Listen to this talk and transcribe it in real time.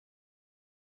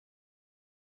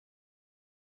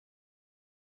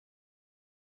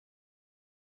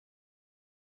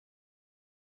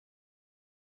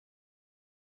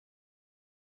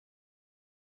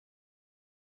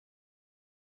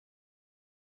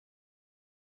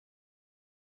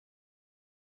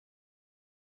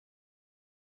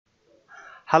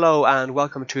Hello and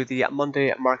welcome to the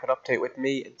Monday market update with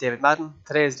me, David Madden.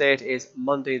 Today's date is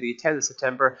Monday the 10th of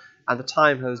September and the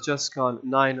time has just gone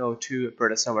 9:02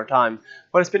 British Summer Time.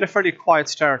 But it's been a fairly quiet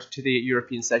start to the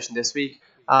European session this week,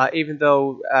 even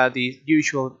though the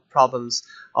usual problems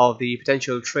of the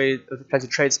potential trade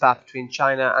spat between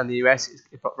China and the US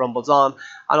rumbles on,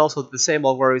 and also the same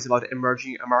old worries about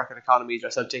emerging market economies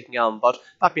are still taking on. But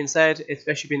that being said, it's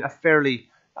actually been a fairly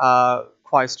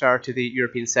quiet start to the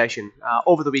European session.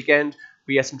 Over the weekend,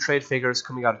 we had some trade figures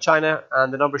coming out of China,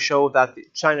 and the numbers show that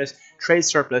China's trade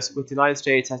surplus with the United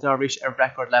States has now reached a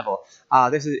record level.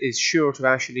 This is sure to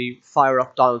actually fire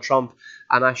up Donald Trump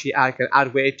and actually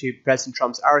add weight to President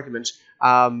Trump's argument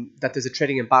that there's a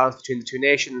trading imbalance between the two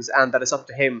nations and that it's up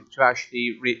to him to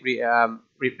actually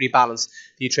rebalance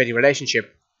the trading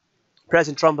relationship.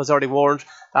 President Trump has already warned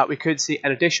that we could see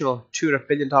an additional $200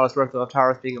 billion worth of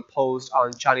tariffs being imposed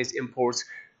on Chinese imports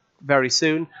very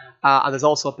soon. And there's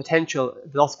also a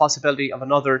possibility of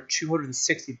another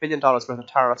 $260 billion worth of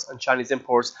tariffs on Chinese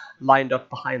imports lined up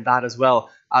behind that as well.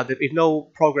 We've no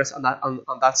progress on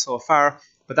that so far,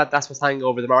 but that's what's hanging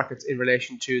over the markets in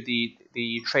relation to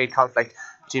the trade conflict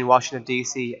between Washington,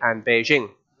 D.C. and Beijing.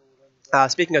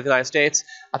 Speaking of the United States,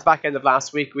 at the back end of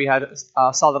last week, we had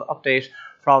a solid update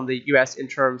from the US in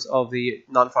terms of the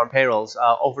non-farm payrolls.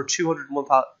 Over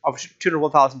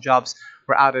 201,000 jobs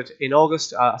were added in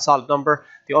August, a solid number.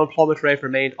 The unemployment rate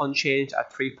remained unchanged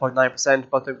at 3.9%,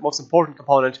 but the most important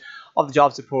component of the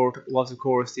jobs report was, of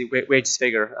course, the wages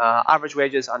figure. Average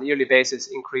wages on a yearly basis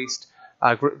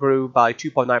grew by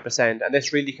 2.9%, and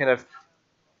this really kind of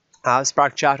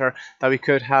sparked chatter that we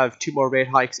could have two more rate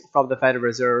hikes from the Federal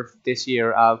Reserve this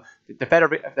year. The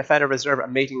Federal Reserve are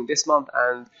meeting this month,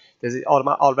 and there's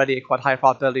already a quite high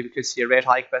probability we could see a rate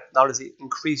hike, but now there's the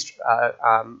increased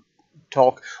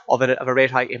talk of a rate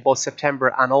hike in both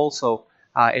September and also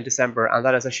in December, and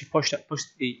that has actually pushed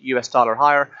the US dollar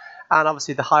higher. And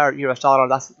obviously the higher US dollar,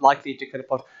 that's likely to kind of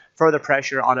put further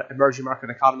pressure on emerging market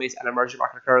economies and emerging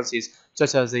market currencies,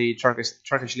 such as the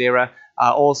Turkish lira.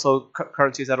 Also,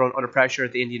 currencies that are under pressure,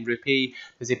 the Indian rupee.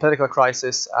 There's a political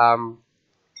crisis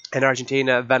in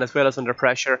Argentina. Venezuela is under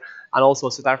pressure, and also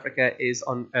South Africa is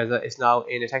now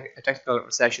in a technical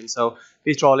recession. So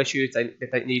these are all issues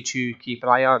that need to keep an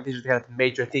eye on. These are the kind of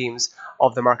major themes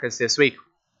of the markets this week.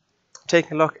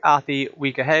 Taking a look at the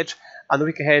week ahead, and the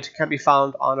week ahead can be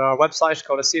found on our website.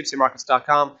 Go to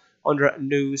cmcmarkets.com. Under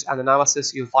News and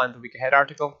Analysis, you'll find the week ahead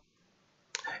article.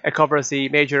 It covers the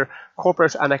major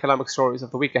corporate and economic stories of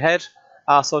the week ahead.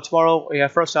 So tomorrow we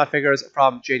have first half figures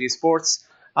from JD Sports.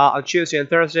 On Tuesday and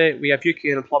Thursday we have UK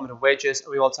unemployment and wages.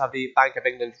 We also have the Bank of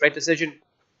England rate decision.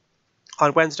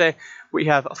 On Wednesday we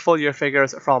have full year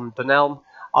figures from Dunelm.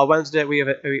 On Wednesday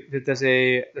there's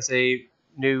a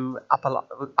new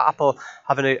Apple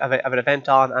have an event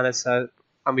on,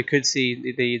 and we could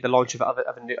see the launch of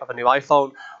a new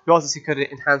iPhone. We also see good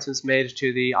enhancements made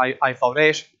to the iPhone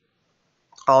 8.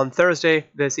 On Thursday,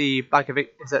 there's the On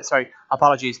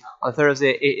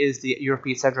Thursday, it is the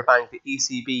European Central Bank, the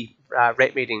ECB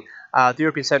rate meeting. The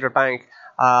European Central Bank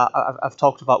have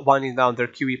talked about winding down their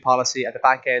QE policy at the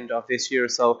back end of this year,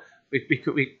 so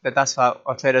that's what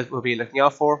our traders will be looking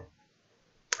out for.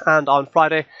 And on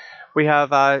Friday, we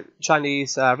have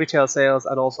Chinese retail sales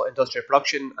and also industrial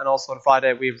production. And also on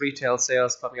Friday, we have retail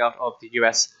sales coming out of the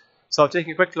US. So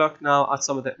taking a quick look now at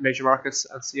some of the major markets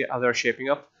and see how they're shaping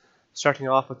up. Starting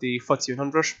off with the FTSE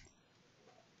 100.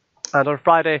 And on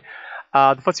Friday,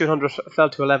 the FTSE 100 fell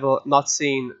to a level not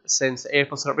seen since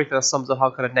April. So it really kind of sums up how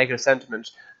kind of negative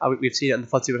sentiment we've seen in the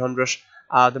FTSE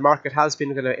 100. The market has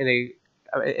been kind of in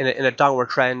a downward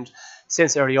trend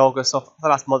since early August. So for the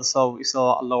last month or so, we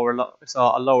saw a lower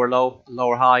low,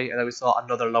 lower high, and then we saw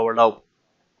another lower low.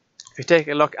 If you take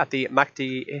a look at the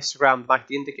MACD histogram,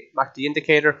 MACD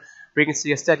indicator, we can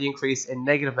see a steady increase in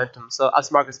negative momentum. So as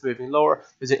the market's moving lower,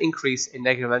 there's an increase in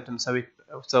negative momentum. So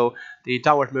the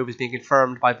downward move is being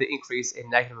confirmed by the increase in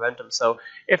negative momentum. So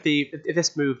if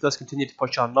this move does continue to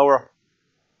push on lower,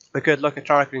 we could look at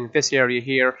targeting this area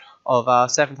here of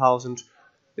 7,000.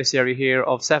 This area here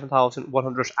of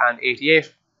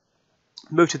 7,188.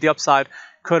 Move to the upside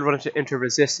could run into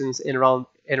resistance in around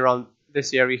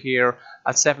this area here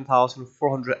at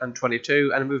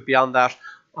 7,422, and a move beyond that,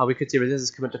 we could see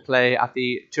resistance come into play at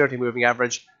the 230 moving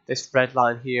average, this red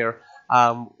line here,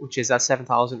 which is at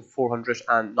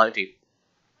 7,490.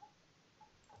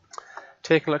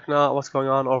 Take a look now at what's going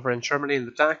on over in Germany in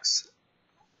the DAX.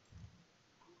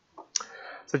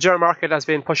 The German market has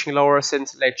been pushing lower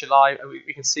since late July.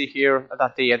 We can see here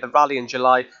that the rally in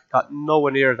July got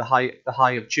nowhere near the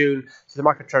high of June, so the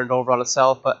market turned over on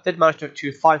itself, but did manage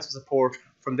to find some support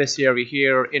from this area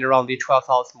here in around the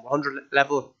 12,100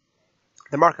 level.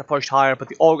 The market pushed higher, but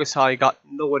the August high got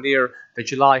nowhere near the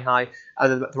July high,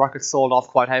 and then the market sold off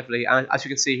quite heavily. And as you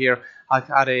can see here, I've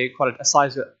had quite a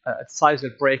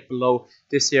sizable break below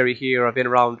this area here of in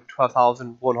around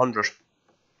 12,100.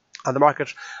 And the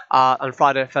market on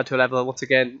Friday fell to a level, once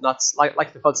again, not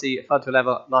like the FTSE, it fell to a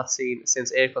level not seen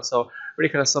since April. So really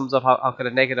kind of sums up how kind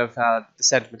of negative the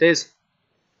sentiment is.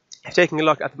 Taking a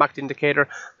look at the MACD indicator,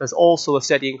 there's also a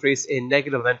steady increase in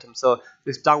negative momentum. So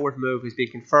this downward move is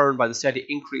being confirmed by the steady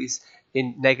increase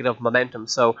in negative momentum.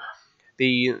 So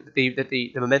the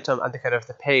momentum and the kind of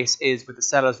the pace is with the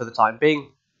sellers for the time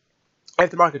being. If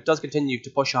the market does continue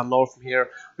to push on lower from here,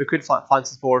 we could find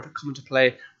support coming to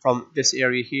play from this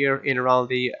area here in around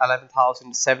the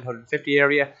 11,750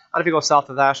 area. And if we go south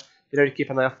of that, the area to keep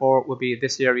an eye out for will be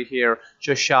this area here,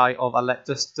 just shy of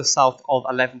just south of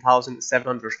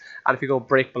 11,700. And if we go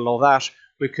break below that,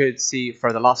 we could see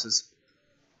further losses.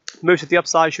 Move to the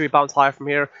upside, should we bounce higher from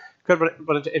here? Could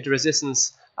run into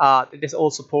resistance. This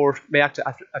old support may act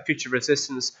as a future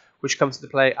resistance, which comes into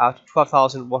play at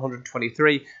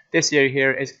 12,123. This area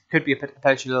here could be a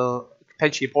potentially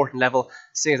important level,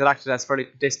 seeing as it acted as fairly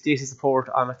decent support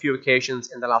on a few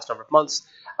occasions in the last number of months.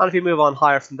 And if we move on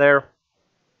higher from there,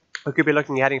 we could be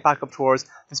looking at heading back up towards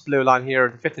this blue line here,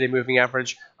 the 50-day moving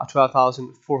average of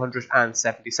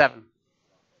 12,477.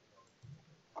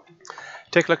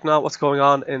 Take a look now at what's going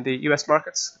on in the US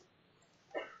markets.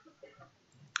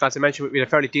 As I mentioned, we had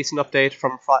a fairly decent update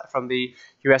from the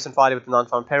US on Friday with the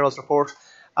non-farm payrolls report.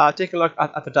 Take a look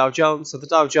at the Dow Jones. So the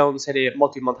Dow Jones hit a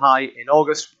multi-month high in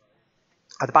August,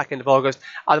 at the back end of August,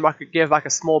 and the market gave back a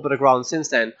small bit of ground since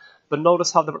then. But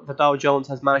notice how the Dow Jones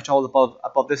has managed to hold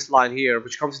above this line here,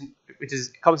 which comes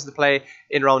into play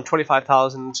in around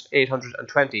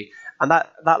 25,820, and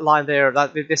that line there,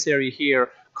 this area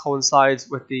here coincides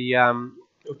with the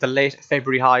late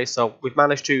February high. So we've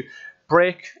managed to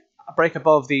break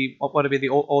above what would have been the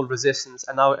old resistance,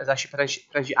 and now it's actually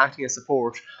potentially acting as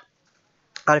support.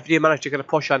 And if you do manage to get a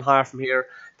push on higher from here,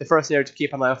 the first area to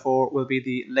keep an eye out for will be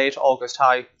the late August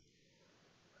high,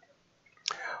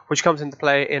 which comes into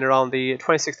play in around the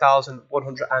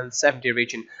 26,170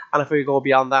 region. And if we go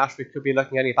beyond that, we could be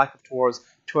looking at back up towards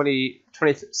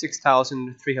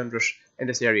 26,300 in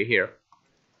this area here.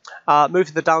 Move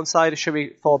to the downside, should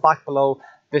we fall back below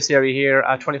this area here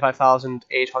at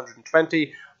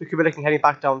 25,820, we could be looking heading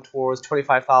back down towards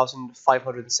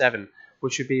 25,507,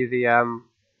 which would be the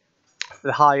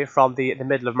high from the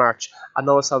middle of March. And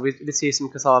notice how we did see some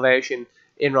consolidation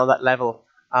in around that level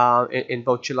in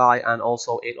both July and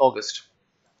also in August.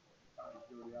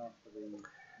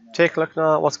 Take a look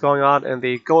now at what's going on in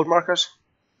the gold market.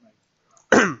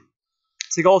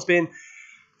 So gold's been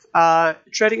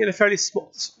trading in a fairly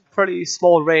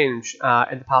small range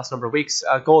in the past number of weeks.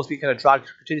 Gold's been kind of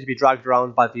continues to be dragged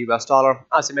around by the US dollar.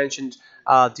 As I mentioned,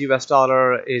 the US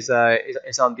dollar is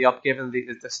on the up given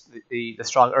the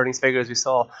strong earnings figures we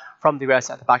saw from the US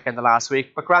at the back end of last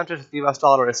week. But granted, the US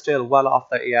dollar is still well off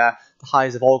the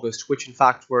highs of August, which in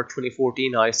fact were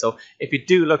 2014 highs. So if you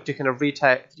do look to kind of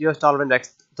retest, the US dollar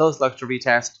index does look to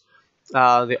retest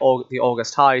the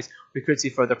August highs, we could see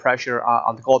further pressure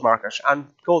on the gold market. And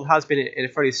gold has been in a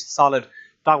fairly solid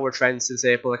downward trend since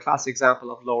April, a classic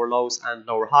example of lower lows and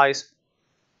lower highs.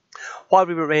 While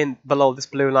we remain below this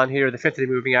blue line here, the 50-day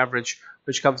moving average,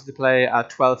 which comes into play at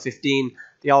 12.15,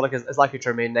 the outlook is likely to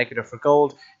remain negative for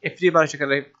gold. If you do manage to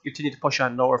kind of continue to push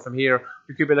on lower from here,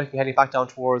 we could be looking heading back down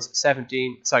towards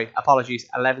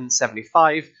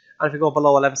 11.75. And if we go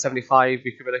below 11.75,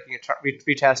 we could be looking at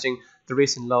retesting the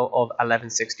recent low of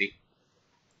 11.60.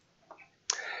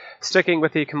 Sticking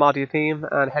with the commodity theme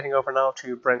and heading over now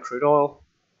to Brent crude oil.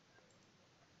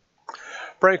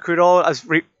 Brent crude oil,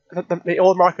 the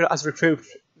oil market has recouped.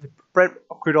 The Brent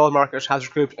crude oil market has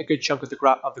recouped a good chunk of the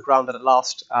ground that it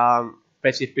lost,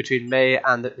 basically between May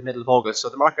and the middle of August. So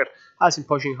the market has been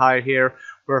pushing higher here.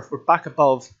 We're back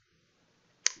above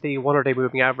the 100-day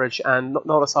moving average, and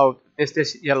notice how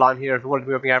this yellow line here, the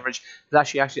 100-day moving average, is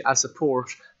actually as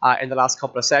support in the last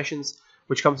couple of sessions,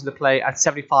 which comes into play at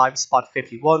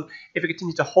 75.51. If we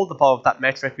continue to hold above that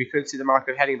metric, we could see the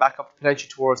market heading back up potentially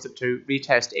towards to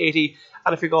retest 80.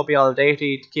 And if we go beyond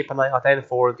 80, to keep an eye out then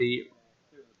for the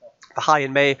high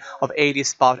in May of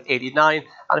 80.89.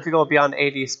 And if we go beyond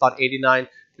 80.89,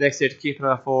 the next day to keep an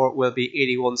eye out for will be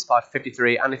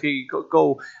 81.53. And if you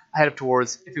go ahead up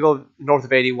towards, if you go north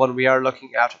of 81, we are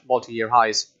looking at multi-year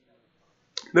highs.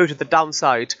 Move to the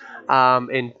downside.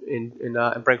 in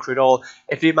Brent crude oil.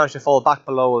 If you manage to fall back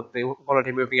below the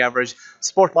 100-day moving average,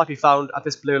 support might be found at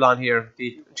this blue line here,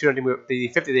 the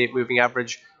 50-day moving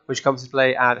average, which comes to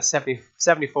play at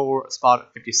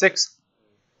 74.56.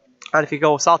 And if you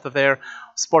go south of there,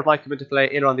 support might come into play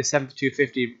in around the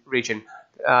 72.50 region.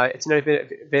 It's nearly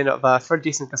been of a fairly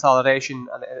decent consolidation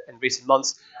in recent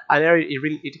months. An area you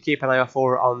really need to keep an eye out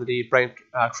for on the Brent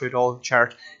crude oil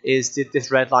chart is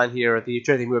this red line here, the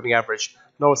 30-day moving average.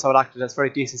 Notice how it acted as very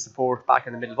decent support back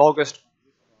in the middle of August.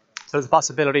 So there's a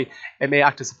possibility it may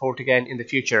act as support again in the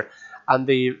future. And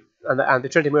the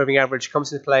 30-day moving average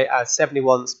comes into play at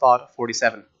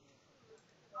 71.47.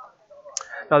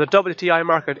 Now the WTI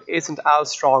market isn't as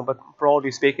strong, but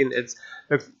broadly speaking,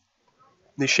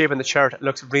 the shape in the chart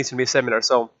looks reasonably similar.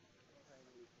 So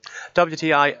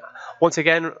WTI once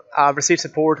again received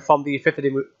support from the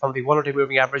 100-day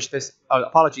moving average. The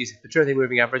 30-day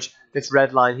moving average. This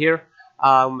red line here,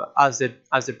 as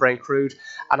the Brent crude,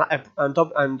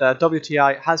 and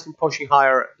WTI has been pushing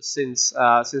higher since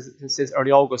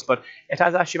early August, but it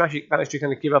has actually managed to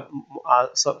kind of give up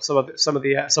some of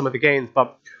the gains.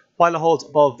 But while it holds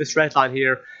above this red line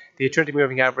here, the 30-day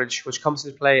moving average, which comes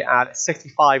into play at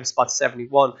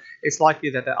 65.71, it's likely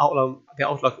that the outlook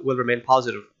will remain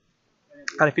positive.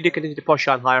 And if you do continue to push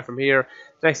on higher from here,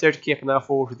 the next area to keep an eye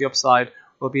forward to the upside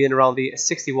will be in around the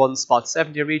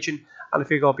 61.70 region. And if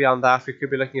we go beyond that, we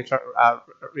could be looking at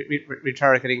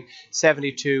retargeting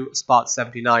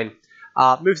 72.79.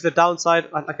 Moves to the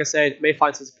downside, like I said, may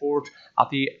find some support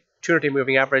at the 200-day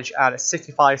moving average at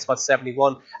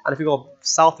 65.71. And if we go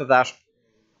south of that,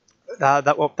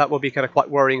 that will be kind of quite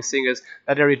worrying, seeing as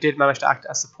that area did manage to act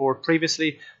as support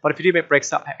previously. But if you do make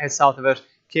breaks head south of it,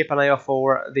 keep an eye out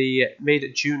for the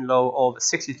mid-June low of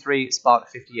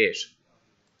 63.58.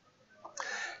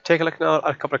 Take a look now at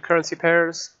a couple of currency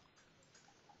pairs.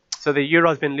 So the euro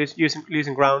has been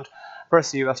losing ground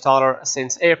versus the US dollar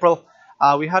since April.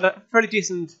 We had a fairly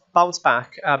decent bounce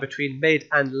back between mid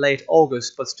and late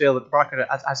August, but still the market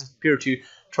has appeared to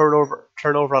turn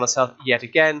over on itself yet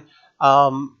again.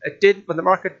 It did, when the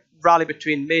market rallied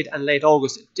between mid and late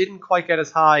August, it didn't quite get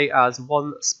as high as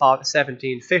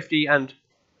 1.1750, and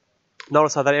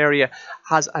notice how that area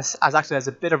has acted as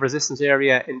a bit of resistance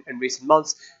area in recent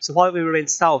months. So while we remain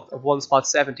south of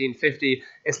 1.1750,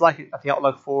 it's likely that the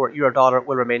outlook for euro dollar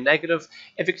will remain negative.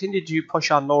 If we continue to push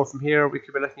on lower from here, we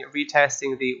could be looking at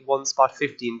retesting the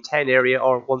 1.1510 area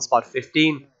or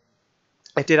 1.15.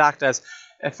 It did act as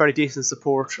a fairly decent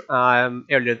support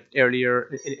earlier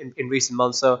in recent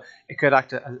months, so it could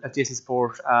act as decent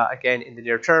support again in the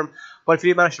near term. But if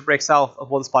you manage to break south of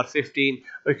 1.15,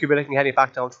 we could be looking heading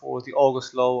back down towards the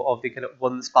August low of the kind of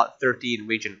 1.13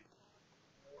 region.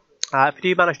 If you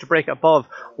do manage to break above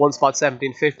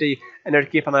 1.1750, and there to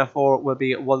keep an eye for will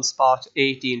be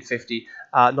 1.1850.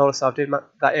 Notice how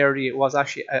that area was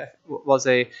actually was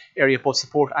a area of both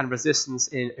support and resistance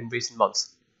in recent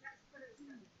months.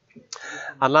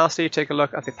 And lastly, take a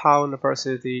look at the pound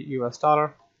versus the US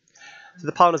dollar. So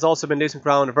the pound has also been losing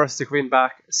ground versus the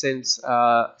greenback since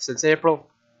April,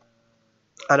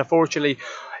 and unfortunately,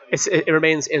 it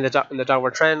remains in the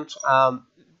downward trend.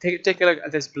 Take a look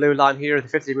at this blue line here, the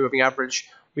 50-day moving average.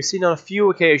 We've seen on a few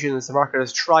occasions the market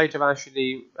has tried to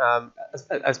actually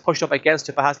has pushed up against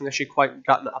it, but hasn't actually quite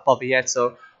gotten above it yet.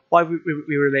 So while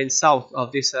we remain south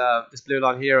of this blue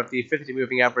line here of the 50-day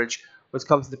moving average, which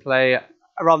comes into play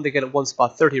around the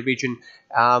 1.30 region,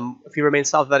 if you remain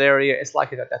south of that area, it's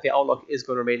likely that the outlook is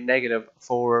going to remain negative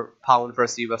for pound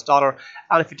versus the US dollar.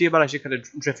 And if you do manage to kind of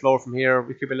drift lower from here,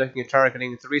 we could be looking at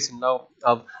targeting the recent low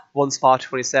of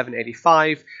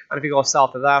 1.2785. And if you go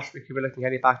south of that, we could be looking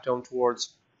heading back down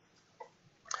towards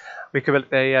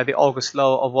the August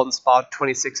low of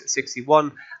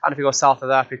 1.2661. And if you go south of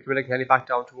that, we could be looking heading back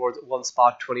down towards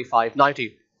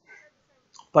 1.2590.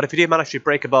 But if you do manage to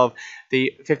break above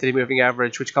the 50-day moving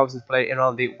average, which comes into play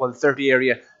around the 130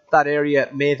 area, that area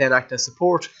may then act as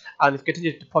support. And if we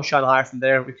continue to push on higher from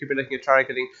there, we could be looking at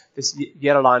targeting this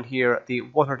yellow line here, the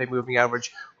 100-day moving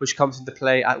average, which comes into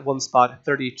play at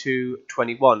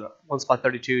 1.3221,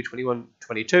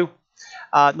 1.322122.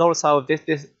 Notice how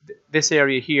this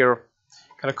area here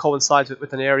kind of coincides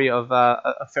with an area of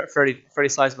a fairly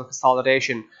sizable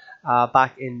consolidation.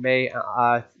 Back in May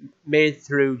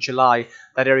through July,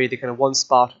 that area, the kind of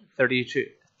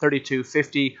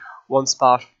 1.3250,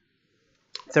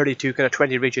 1.32 kind of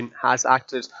 20 region has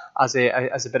acted as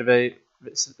a bit of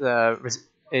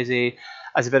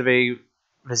a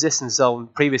resistance zone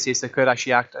previously, so it could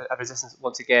actually act as resistance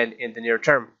once again in the near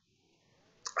term.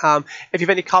 If you have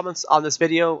any comments on this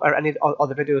video or any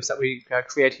other videos that we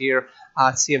create here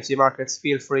at CMC Markets,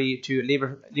 feel free to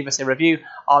leave us a review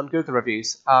on Google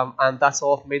Reviews. And that's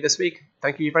all from me this week.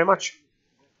 Thank you very much.